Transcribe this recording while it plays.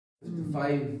the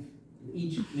 5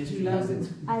 each ministry has it.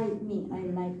 I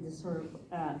like the sorrowful.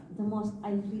 The most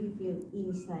I really feel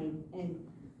inside, and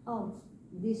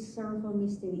this sorrowful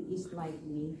mystery is like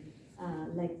me,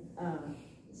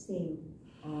 same.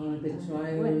 The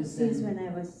trials. Since when I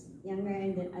was younger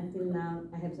and then until now,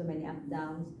 I have so many up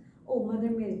downs. Oh,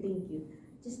 Mother Mary, thank you.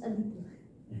 Just a little.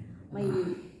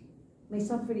 My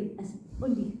suffering as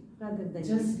only rather than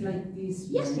just like this.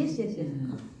 Yes.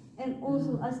 And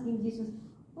also asking Jesus,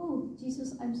 oh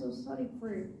Jesus, I'm so sorry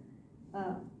for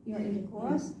you're in the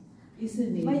cross.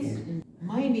 Isn't it?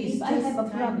 Mine is if I have a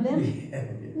problem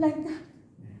like that.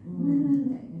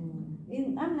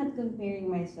 I'm not comparing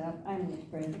myself. I'm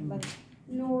not perfect, but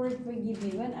Lord, forgive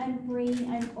me. When I'm praying,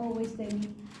 I'm always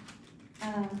telling,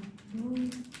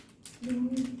 Lord,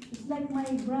 it's like my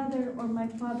brother or my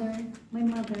father, my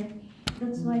mother.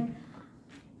 That's why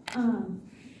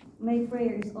my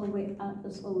prayer is always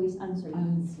answered.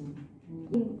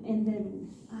 And then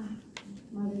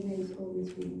Mother Mary is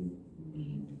always with me.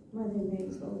 Mother Mary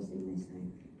is always in my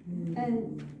side.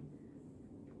 And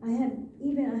I have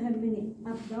many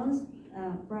up downs,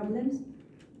 problems.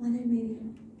 Mother Mary,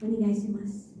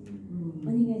 manigaysimasu.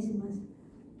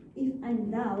 If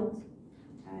I'm doubt,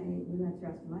 I will not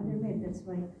trust Mother Mary. That's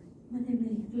why, Mother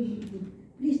Mary, please.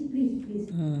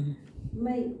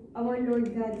 Our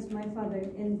Lord God is my Father,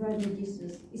 and Brother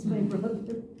Jesus is my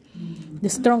brother. The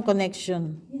strong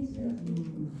connection. Yes.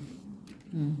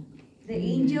 The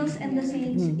angels and the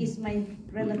saints is my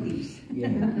relatives.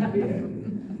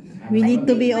 We need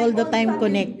to be all the time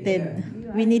connected.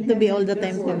 We need to be all the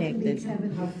time connected.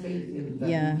 Have faith in that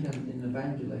in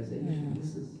evangelization.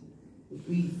 This is, if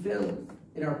we felt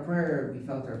in our prayer, we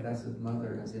felt our Blessed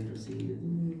Mother has interceded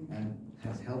and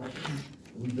has helped us.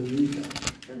 We believe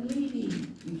that. And maybe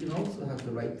we can also have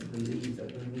the right to believe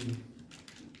that when we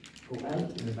go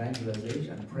out in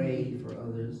evangelization and pray for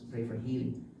others, pray for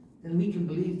healing, then we can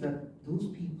believe that those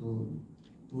people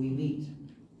who we meet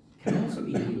can also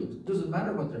be healed. Doesn't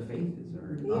matter what their faith is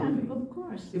or not faith. Of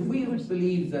course. If we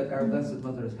believe that our Blessed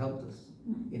Mother has helped us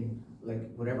in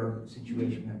whatever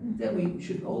situation we're in, then we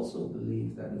should also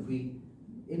believe that if we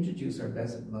introduce our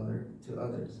Blessed Mother to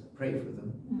others, pray for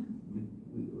them.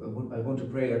 I want to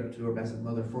pray to our Blessed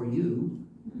Mother for you.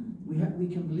 We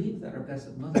can believe that our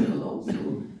Blessed Mother will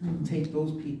also take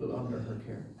those people under her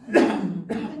care.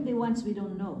 Even the ones we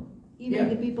don't know. Even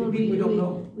the people we don't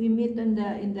know. We meet in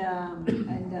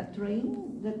the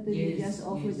train that we just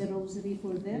offer the rosary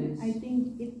for them. I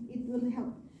think it will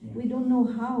help. We don't know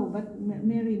how, but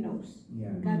Mary knows.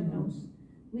 God knows.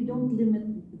 We don't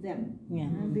limit them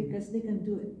because they can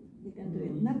do it. They can do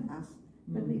it. Not us,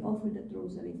 but we offer the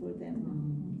rosary for them.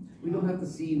 We don't have to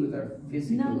see with our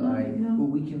physical eye, but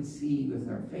we can see with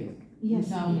our faith. With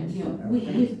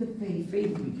the faith.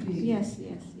 Faith we can see. Yes.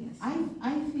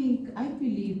 I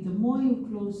believe the more you're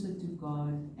closer to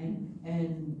God and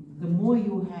the more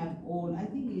you have all, I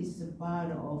think it's a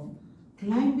part of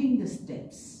climbing the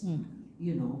steps,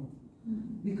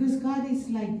 because God is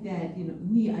like that,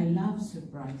 me, I love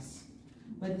surprise.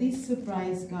 But this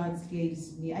surprise God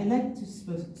gives me, I like to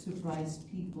surprise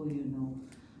people,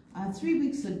 3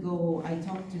 weeks ago, I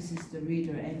talked to Sister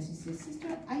Rita, and she said,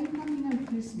 Sister, are you coming on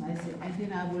Christmas? And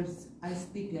then I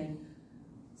speak like,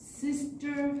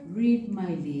 Sister, read my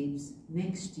lips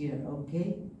next year,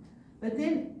 okay? But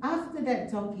then after that,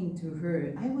 talking to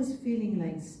her, I was feeling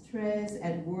like stress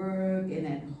at work and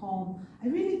at home. I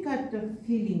really got the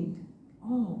feeling,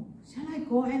 oh, shall I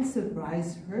go and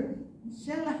surprise her?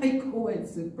 Shall I go and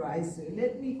surprise her?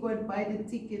 Let me go and buy the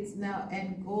tickets now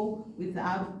and go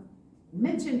without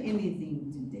mention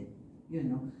anything to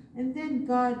them, And then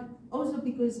God, also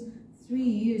because 3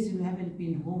 years you haven't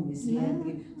been home, it's like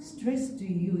stress to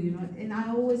you, And I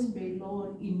always pray,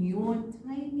 Lord, in your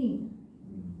timing.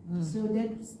 So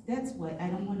that's why I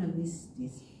don't want to miss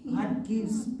this. God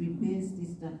prepares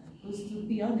this time. Because to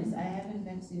be honest, I haven't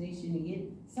vaccination yet.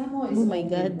 Somehow it's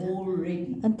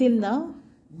already. Until now?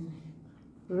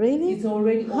 Really? It's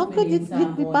already How could it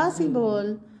be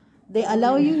possible? They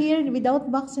allow you here without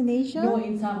vaccination? No,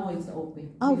 in Samoa it's open.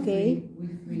 Okay.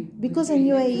 We're free. Because in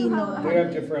UAE, we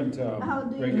have different how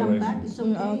do you come back? It's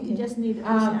okay. You just need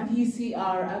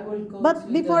PCR. I will go. But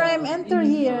before I'm enter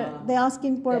here, they're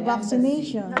asking for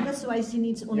vaccination. No, that's why she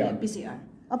needs only a PCR.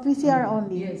 A PCR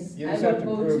only. Yes. You just have to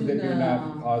prove that you're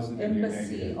not positive.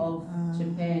 Embassy of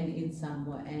Japan in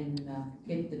Samoa and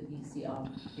get the PCR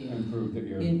and prove that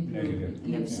you're negative.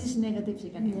 If she's negative, she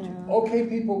can enter. Okay,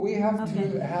 people, we have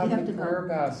to have the prayer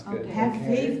basket. Have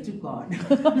faith to God.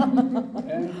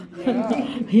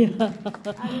 And,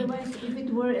 Otherwise, if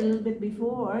it were a little bit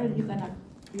before, you cannot.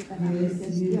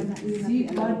 See,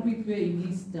 God prepare in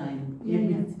His time.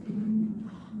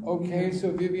 Okay, so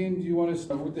Vivian, do you want to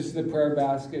start with this is the prayer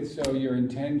basket? So your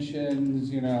intentions,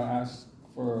 ask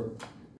for